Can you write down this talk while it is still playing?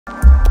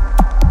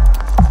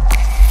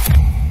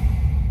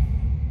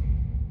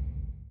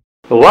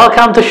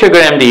Welcome to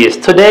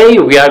SugarMDs. Today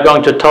we are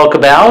going to talk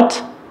about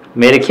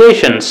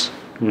medications.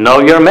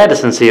 Know Your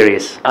Medicine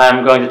series.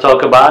 I'm going to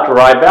talk about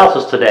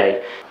Rybelsus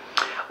today.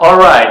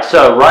 Alright,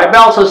 so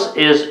Rybelsus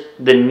is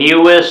the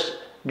newest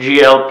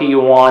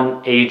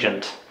GLP-1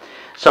 agent.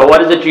 So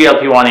what is a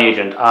GLP-1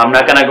 agent? I'm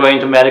not going to go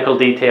into medical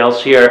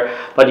details here,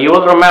 but you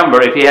will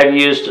remember if you have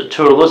used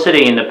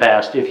Trulicity in the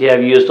past, if you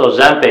have used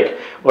Ozempic,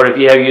 or if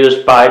you have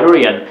used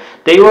Bydureon,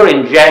 they were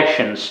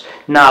injections.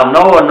 Now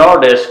Novo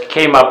Nordisk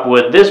came up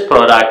with this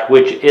product,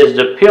 which is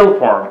the pill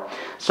form.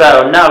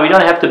 So now we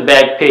don't have to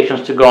beg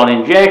patients to go on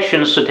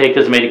injections to take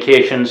these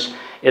medications.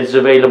 It's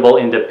available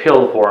in the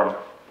pill form.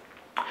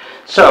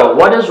 So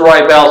what is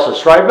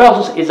Rybelsus?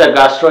 Rybelsus is a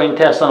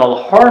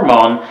gastrointestinal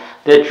hormone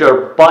that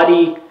your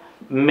body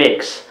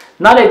makes.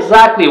 Not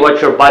exactly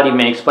what your body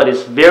makes, but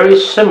it's very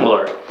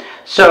similar.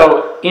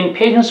 So in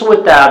patients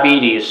with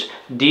diabetes,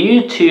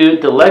 due to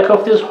the lack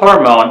of this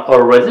hormone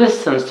or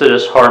resistance to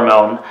this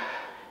hormone,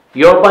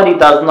 your body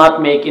does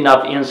not make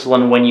enough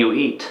insulin when you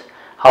eat.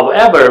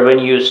 However, when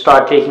you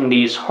start taking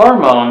these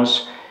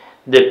hormones,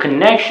 the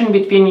connection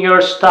between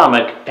your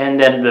stomach and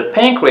then the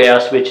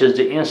pancreas, which is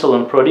the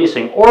insulin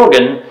producing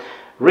organ,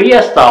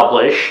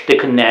 reestablish the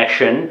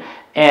connection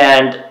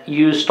and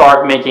you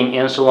start making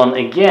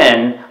insulin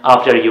again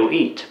after you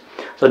eat.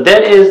 So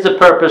that is the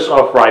purpose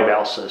of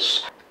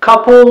Rybelsus.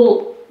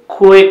 Couple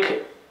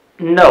quick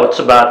notes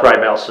about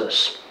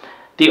Rybelsus.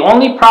 The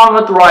only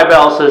problem with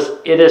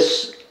Rybelsus, it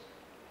is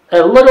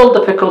a little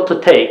difficult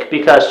to take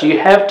because you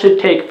have to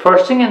take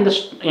first thing in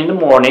the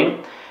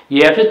morning,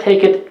 you have to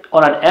take it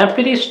on an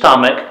empty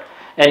stomach,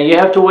 and you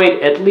have to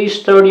wait at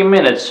least 30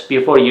 minutes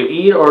before you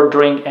eat or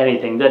drink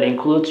anything. That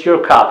includes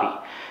your coffee.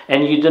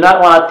 And you do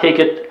not want to take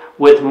it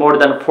with more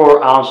than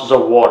 4 ounces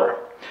of water.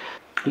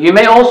 You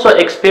may also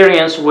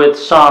experience with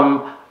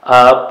some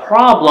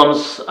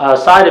problems,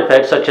 side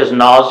effects such as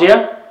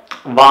nausea,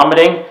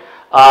 vomiting,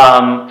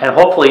 and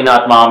hopefully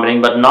not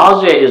vomiting, but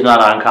nausea is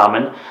not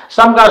uncommon.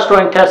 Some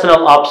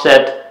gastrointestinal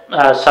upset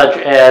such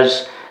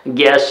as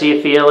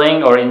gassy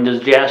feeling or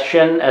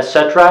indigestion,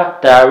 etc.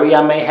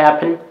 Diarrhea may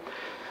happen.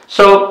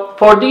 So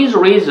for these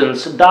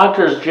reasons,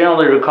 doctors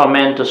generally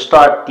recommend to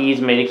start these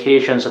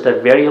medications at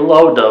a very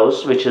low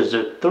dose, which is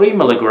a 3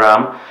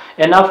 milligram,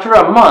 and after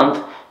a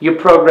month you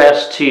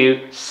progress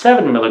to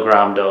 7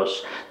 milligram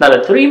dose. Now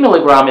the 3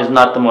 milligram is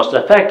not the most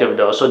effective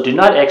dose, so do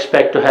not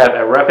expect to have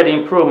a rapid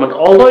improvement,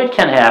 although it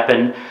can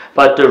happen,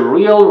 but the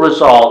real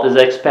result is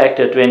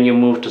expected when you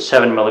move to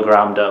 7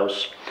 milligram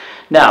dose.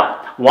 Now,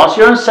 once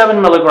you're on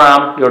 7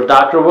 milligram, your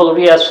doctor will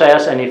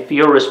reassess, and if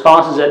your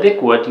response is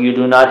adequate, you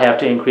do not have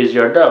to increase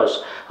your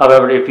dose.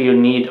 However, if you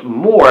need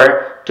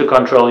more to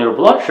control your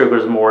blood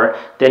sugars more,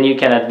 then you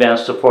can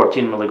advance to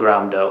 14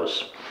 milligram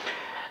dose.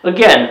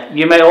 Again,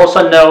 you may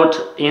also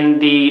note in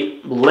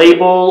the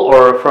label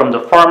or from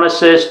the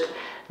pharmacist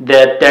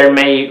that there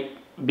may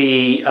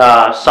be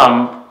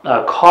some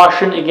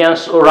caution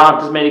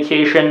around this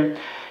medication.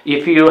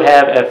 If you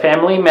have a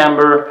family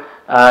member,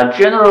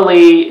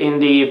 generally in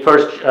the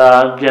first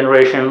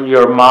generation,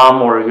 your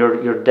mom or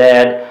your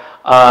dad,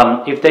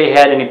 if they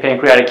had any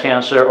pancreatic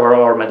cancer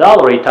or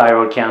medullary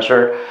thyroid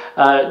cancer,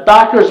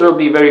 doctors will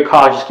be very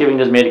cautious giving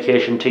this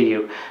medication to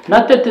you.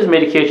 Not that these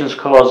medications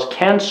cause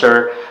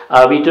cancer.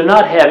 We do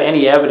not have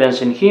any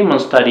evidence in human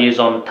studies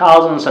on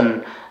thousands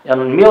and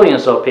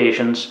millions of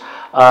patients.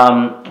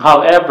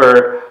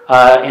 However,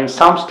 in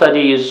some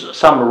studies,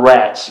 some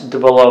rats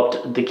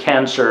developed the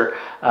cancer,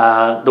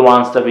 the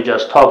ones that we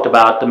just talked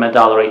about, the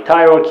medullary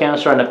thyroid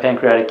cancer and the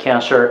pancreatic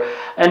cancer,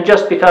 and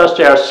just because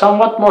they are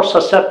somewhat more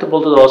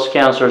susceptible to those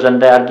cancers,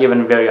 and they are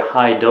given very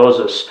high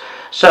doses.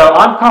 So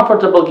I'm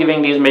comfortable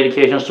giving these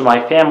medications to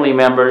my family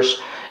members,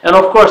 and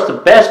of course the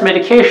best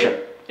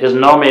medication is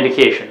no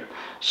medication.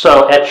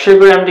 So at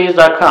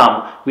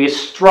SugarMDs.com, we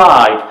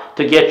strive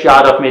to get you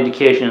out of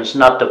medications,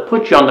 not to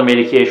put you on the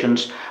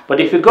medications.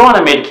 But if you go on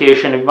a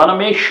medication, we want to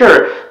make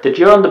sure that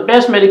you're on the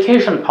best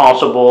medication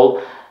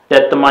possible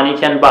that the money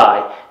can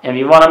buy. And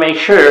we want to make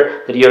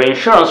sure that your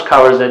insurance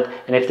covers it,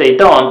 and if they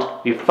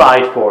don't, we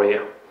fight for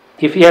you.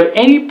 If you have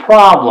any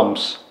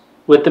problems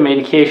with the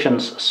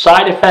medication's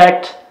side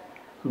effect,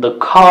 the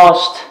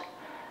cost,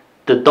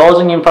 the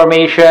dosing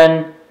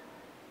information,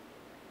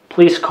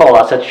 please call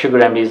us at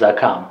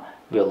SugarMDs.com.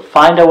 We'll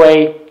find a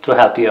way to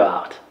help you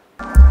out.